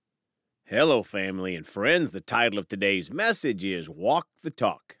Hello, family and friends. The title of today's message is Walk the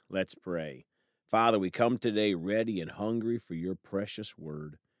Talk. Let's pray. Father, we come today ready and hungry for your precious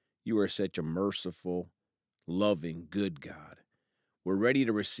word. You are such a merciful, loving, good God. We're ready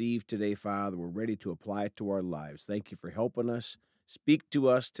to receive today, Father. We're ready to apply it to our lives. Thank you for helping us. Speak to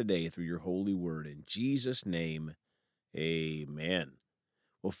us today through your holy word. In Jesus' name, amen.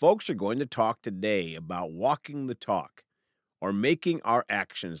 Well, folks are going to talk today about walking the talk, or making our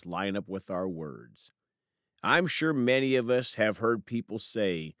actions line up with our words. I'm sure many of us have heard people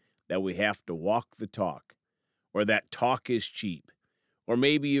say that we have to walk the talk, or that talk is cheap, or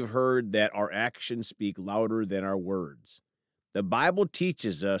maybe you've heard that our actions speak louder than our words. The Bible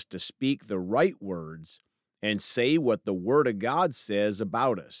teaches us to speak the right words and say what the Word of God says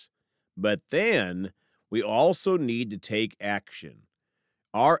about us. But then we also need to take action.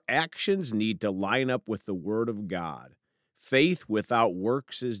 Our actions need to line up with the Word of God. Faith without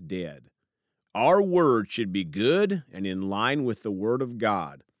works is dead. Our word should be good and in line with the Word of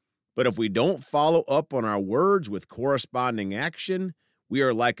God. But if we don't follow up on our words with corresponding action, we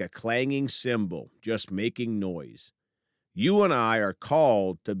are like a clanging cymbal, just making noise. You and I are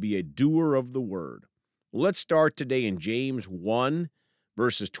called to be a doer of the word. Let's start today in James 1,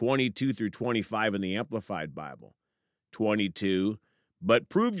 verses 22 through 25 in the Amplified Bible. 22, but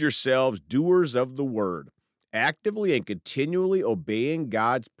prove yourselves doers of the word, actively and continually obeying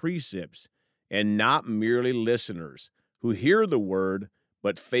God's precepts, and not merely listeners who hear the word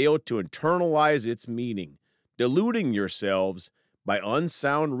but fail to internalize its meaning, deluding yourselves by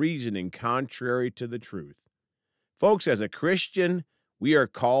unsound reasoning contrary to the truth. Folks, as a Christian, we are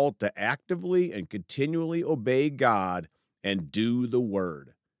called to actively and continually obey God and do the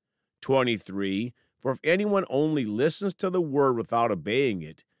word. 23, for if anyone only listens to the word without obeying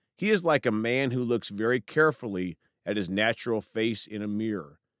it, he is like a man who looks very carefully at his natural face in a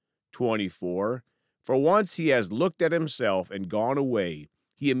mirror. 24, for once he has looked at himself and gone away,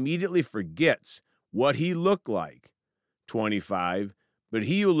 he immediately forgets what he looked like. 25, but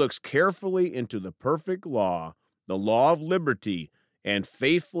he who looks carefully into the perfect law, the law of liberty, and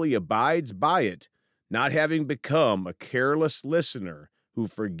faithfully abides by it, not having become a careless listener who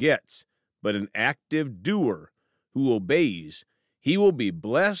forgets, but an active doer who obeys, he will be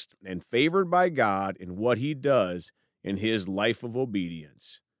blessed and favored by God in what he does in his life of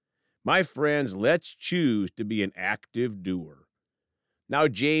obedience. My friends, let's choose to be an active doer. Now,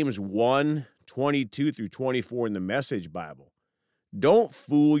 James 1, 22 through 24 in the Message Bible. Don't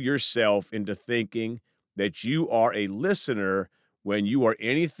fool yourself into thinking that you are a listener when you are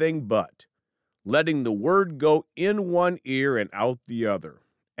anything but, letting the word go in one ear and out the other.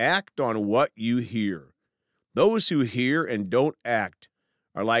 Act on what you hear. Those who hear and don't act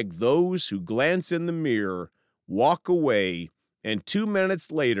are like those who glance in the mirror, walk away, and 2 minutes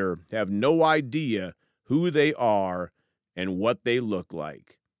later have no idea who they are and what they look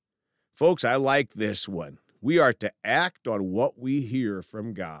like. Folks, I like this one. We are to act on what we hear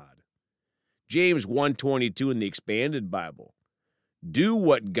from God. James 1:22 in the Expanded Bible. Do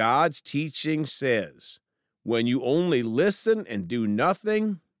what God's teaching says. When you only listen and do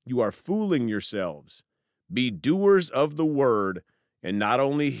nothing, you are fooling yourselves. Be doers of the word and not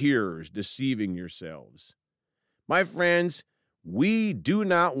only hearers, deceiving yourselves. My friends, we do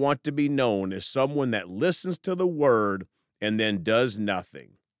not want to be known as someone that listens to the word and then does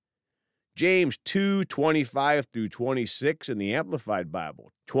nothing. James 2:25 through 26 in the Amplified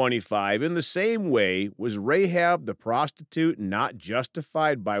Bible. 25, in the same way was Rahab the prostitute not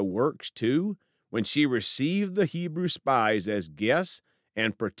justified by works too, when she received the Hebrew spies as guests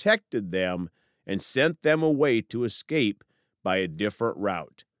and protected them and sent them away to escape by a different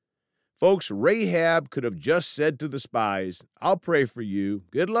route. Folks, Rahab could have just said to the spies, I'll pray for you,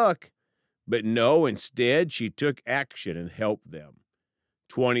 good luck. But no, instead she took action and helped them.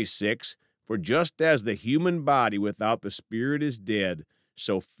 26, for just as the human body without the spirit is dead,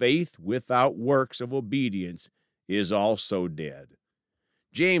 so faith without works of obedience is also dead.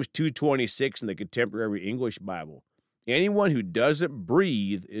 James 2:26 in the Contemporary English Bible. Anyone who doesn't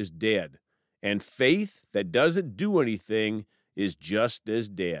breathe is dead, and faith that doesn't do anything is just as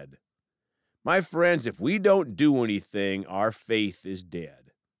dead. My friends, if we don't do anything, our faith is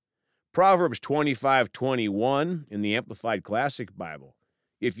dead. Proverbs 25:21 in the Amplified Classic Bible.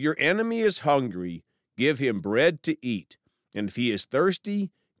 If your enemy is hungry, give him bread to eat, and if he is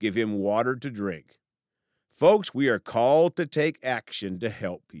thirsty, give him water to drink. Folks, we are called to take action to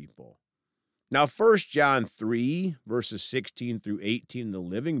help people. Now, 1 John 3, verses 16 through 18 in the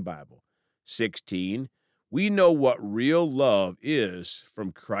Living Bible. 16, we know what real love is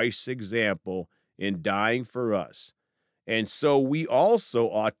from Christ's example in dying for us, and so we also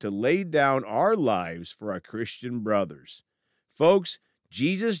ought to lay down our lives for our Christian brothers. Folks,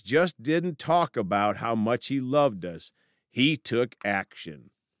 Jesus just didn't talk about how much he loved us. He took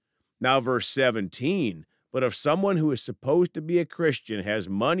action. Now, verse 17, but if someone who is supposed to be a Christian has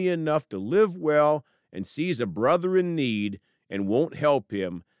money enough to live well and sees a brother in need and won't help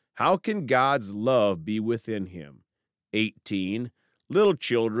him, how can God's love be within him? 18, little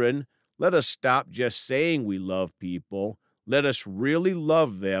children, let us stop just saying we love people. Let us really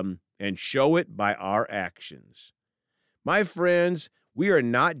love them and show it by our actions. My friends, we are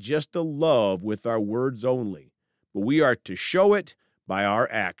not just to love with our words only, but we are to show it by our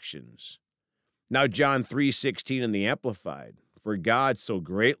actions. Now, John 3:16 in the Amplified, for God so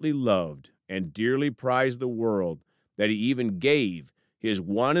greatly loved and dearly prized the world that he even gave his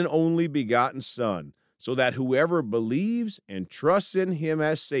one and only begotten Son, so that whoever believes and trusts in him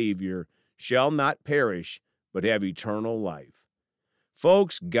as Savior shall not perish, but have eternal life.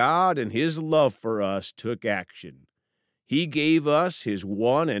 Folks, God in his love for us took action. He gave us his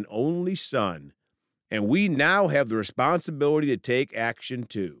one and only Son, and we now have the responsibility to take action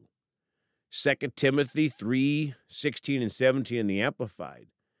too. 2 Timothy 3:16 and 17 in the Amplified.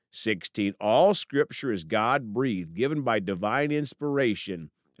 16, all Scripture is God-breathed, given by divine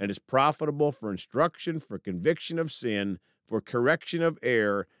inspiration, and is profitable for instruction, for conviction of sin, for correction of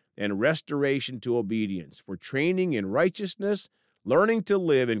error, and restoration to obedience, for training in righteousness, learning to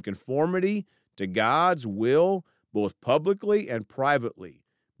live in conformity to God's will, both publicly and privately,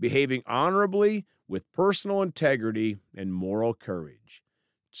 behaving honorably with personal integrity and moral courage.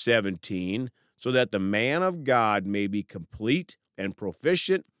 17, so that the man of God may be complete and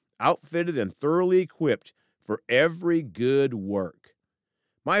proficient, outfitted and thoroughly equipped for every good work.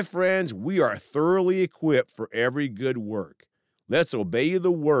 My friends, we are thoroughly equipped for every good work. Let's obey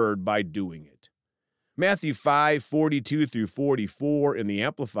the word by doing it. Matthew 5:42 through 44 in the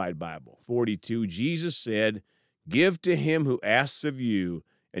Amplified Bible. 42, Jesus said, give to him who asks of you,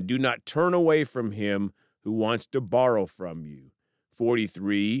 and do not turn away from him who wants to borrow from you.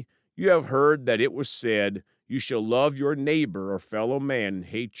 43, you have heard that it was said, you shall love your neighbor or fellow man and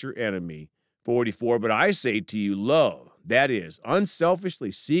hate your enemy. 44, but I say to you, love. That is,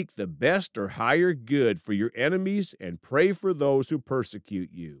 unselfishly seek the best or higher good for your enemies and pray for those who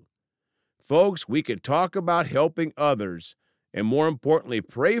persecute you. Folks, we can talk about helping others and, more importantly,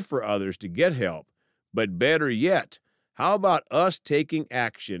 pray for others to get help. But better yet, how about us taking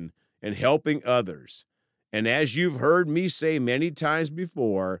action and helping others? And as you've heard me say many times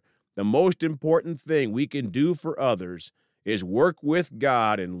before, the most important thing we can do for others is work with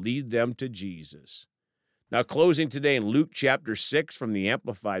God and lead them to Jesus. Now, closing today in Luke chapter 6 from the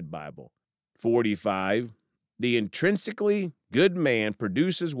Amplified Bible. 45, the intrinsically good man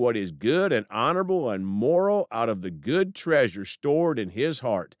produces what is good and honorable and moral out of the good treasure stored in his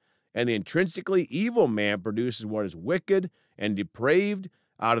heart, and the intrinsically evil man produces what is wicked and depraved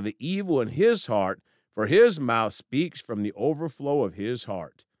out of the evil in his heart, for his mouth speaks from the overflow of his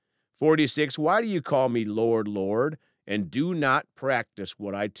heart. 46, why do you call me Lord, Lord, and do not practice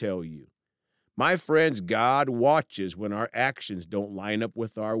what I tell you? My friends, God watches when our actions don't line up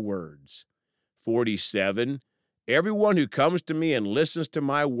with our words. 47, everyone who comes to me and listens to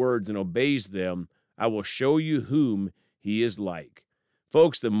my words and obeys them, I will show you whom he is like.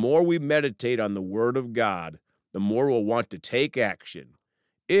 Folks, the more we meditate on the Word of God, the more we'll want to take action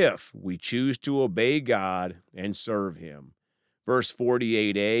if we choose to obey God and serve him. Verse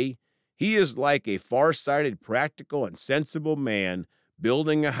 48a, he is like a far-sighted, practical, and sensible man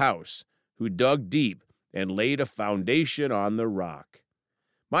building a house who dug deep and laid a foundation on the rock.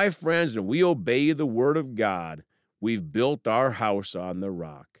 My friends, when we obey the Word of God, we've built our house on the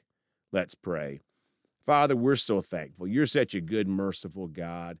rock. Let's pray. Father, we're so thankful. You're such a good, merciful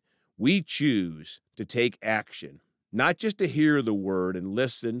God. We choose to take action, not just to hear the word and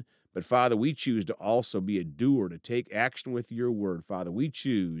listen, but, Father, we choose to also be a doer, to take action with your word. Father, we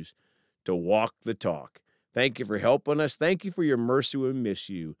choose to walk the talk. Thank you for helping us. Thank you for your mercy. We miss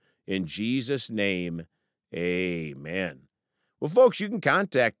you. In Jesus' name, amen. Well, folks, you can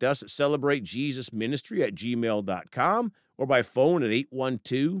contact us at celebratejesusministry@gmail.com or by phone at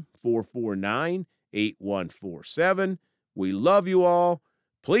 812-449-8147. We love you all.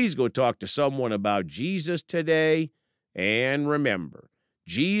 Please go talk to someone about Jesus today. And remember,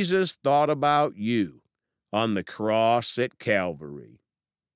 Jesus thought about you on the cross at Calvary.